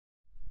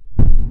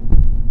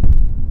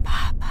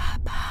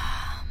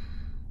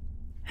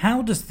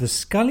How does the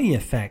Scully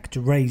effect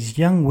raise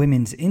young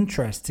women's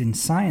interest in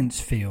science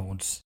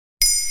fields?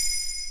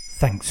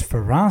 Thanks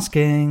for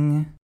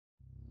asking.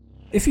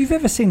 If you've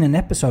ever seen an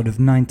episode of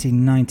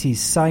 1990s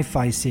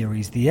sci-fi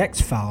series The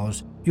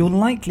X-Files, you'll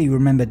likely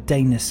remember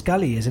Dana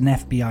Scully as an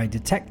FBI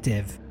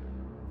detective.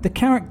 The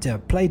character,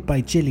 played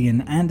by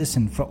Gillian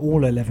Anderson for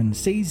all 11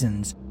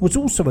 seasons, was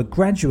also a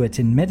graduate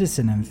in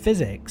medicine and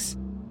physics.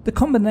 The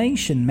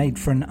combination made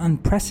for an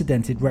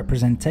unprecedented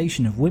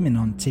representation of women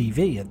on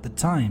TV at the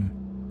time,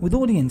 with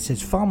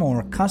audiences far more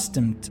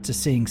accustomed to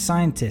seeing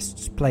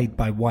scientists played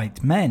by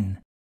white men.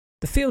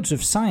 The fields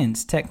of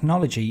science,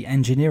 technology,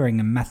 engineering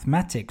and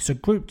mathematics are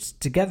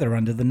grouped together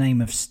under the name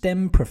of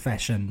STEM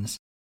professions.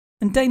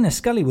 And Dana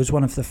Scully was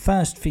one of the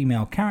first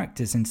female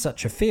characters in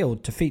such a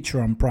field to feature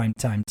on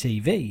primetime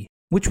TV,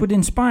 which would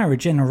inspire a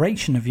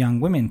generation of young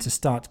women to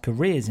start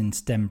careers in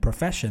STEM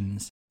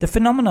professions. The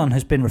phenomenon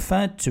has been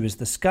referred to as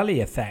the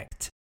Scully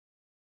effect.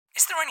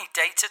 Is there any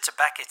data to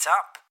back it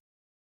up?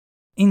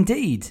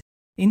 Indeed.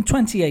 In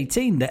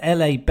 2018, the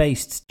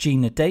LA-based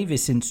Gina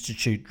Davis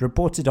Institute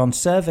reported on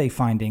survey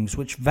findings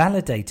which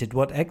validated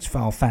what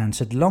X-Files fans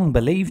had long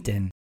believed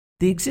in,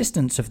 the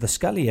existence of the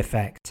Scully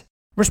effect.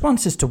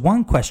 Responses to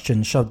one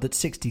question showed that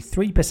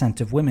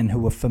 63% of women who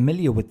were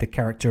familiar with the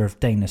character of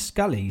Dana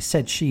Scully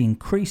said she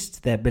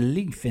increased their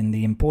belief in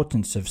the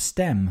importance of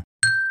STEM.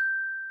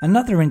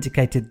 Another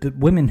indicated that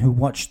women who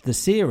watched the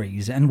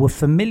series and were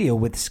familiar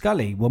with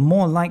Scully were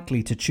more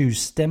likely to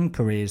choose STEM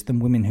careers than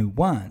women who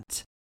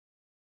weren't.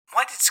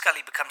 Why did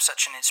Scully become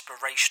such an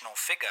inspirational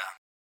figure?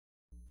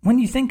 When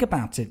you think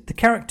about it, the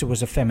character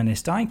was a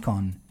feminist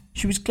icon.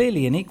 She was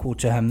clearly an equal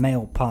to her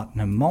male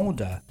partner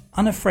Mulder,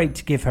 unafraid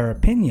to give her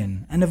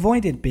opinion and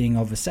avoided being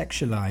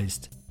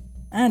over-sexualized.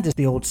 And as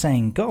the old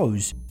saying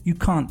goes, you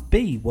can't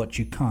be what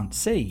you can't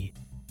see.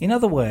 In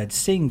other words,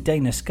 seeing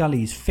Dana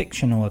Scully's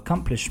fictional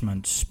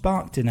accomplishments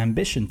sparked an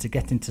ambition to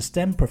get into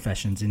STEM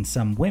professions in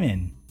some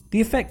women.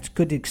 The effect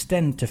could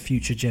extend to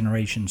future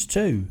generations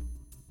too.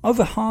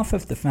 Over half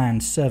of the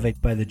fans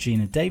surveyed by the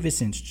Gina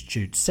Davis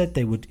Institute said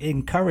they would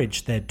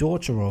encourage their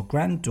daughter or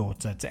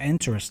granddaughter to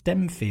enter a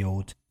STEM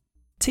field.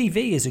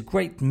 TV is a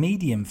great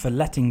medium for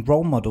letting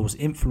role models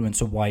influence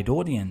a wide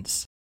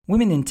audience.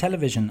 Women in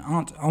television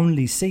aren't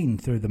only seen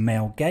through the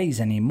male gaze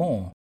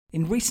anymore.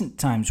 In recent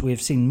times we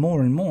have seen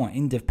more and more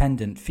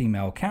independent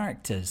female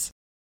characters.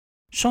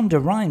 Shonda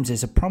Rhimes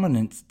is a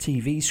prominent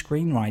TV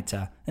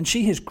screenwriter, and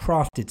she has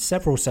crafted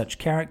several such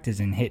characters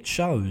in hit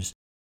shows.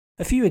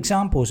 A few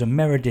examples are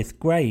Meredith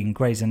Grey in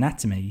Grey's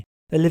Anatomy,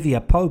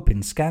 Olivia Pope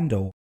in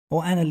Scandal,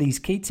 or Annalise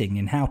Keating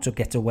in How to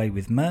Get Away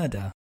with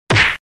Murder.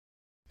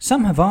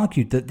 Some have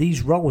argued that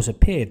these roles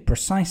appeared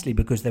precisely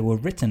because they were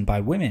written by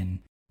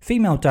women.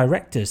 Female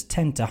directors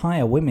tend to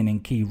hire women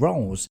in key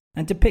roles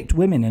and depict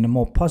women in a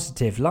more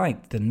positive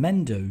light than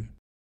men do.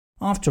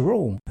 After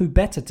all, who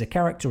better to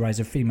characterize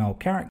a female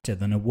character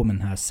than a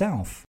woman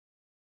herself?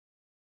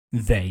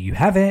 There you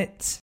have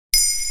it.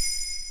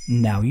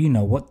 Now you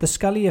know what the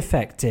Scully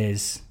effect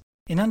is.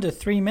 In under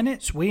 3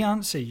 minutes, we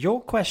answer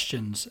your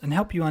questions and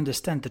help you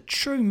understand the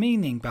true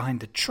meaning behind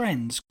the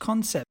trends,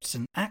 concepts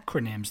and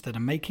acronyms that are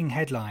making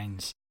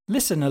headlines.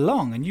 Listen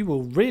along and you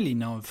will really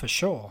know for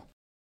sure.